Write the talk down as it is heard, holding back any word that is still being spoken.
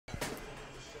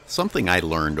Something I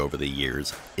learned over the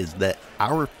years is that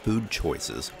our food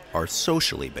choices are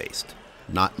socially based,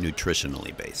 not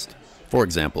nutritionally based. For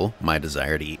example, my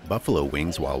desire to eat buffalo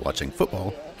wings while watching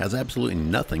football has absolutely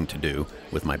nothing to do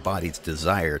with my body's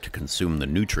desire to consume the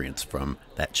nutrients from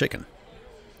that chicken.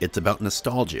 It's about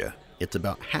nostalgia, it's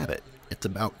about habit, it's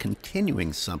about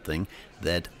continuing something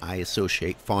that I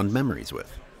associate fond memories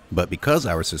with. But because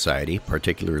our society,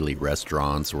 particularly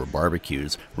restaurants or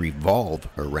barbecues, revolve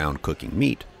around cooking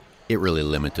meat, it really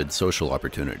limited social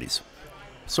opportunities.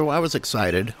 So I was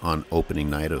excited on opening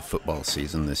night of football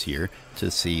season this year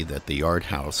to see that the Yard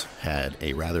House had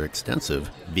a rather extensive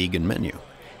vegan menu,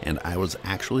 and I was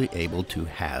actually able to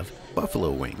have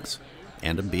buffalo wings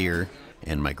and a beer,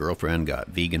 and my girlfriend got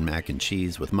vegan mac and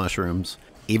cheese with mushrooms.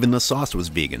 Even the sauce was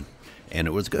vegan, and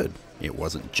it was good. It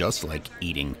wasn't just like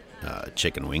eating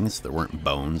chicken wings. There weren't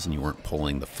bones, and you weren't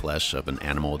pulling the flesh of an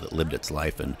animal that lived its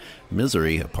life in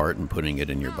misery apart and putting it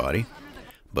in your body.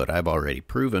 But I've already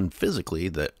proven physically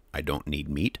that I don't need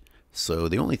meat, so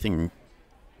the only thing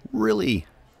really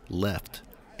left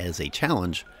as a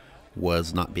challenge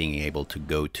was not being able to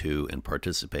go to and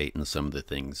participate in some of the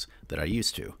things that I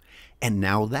used to. And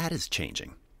now that is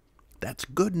changing. That's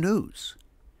good news.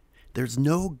 There's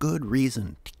no good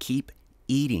reason to keep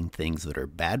eating things that are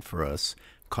bad for us,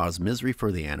 cause misery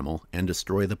for the animal, and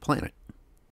destroy the planet.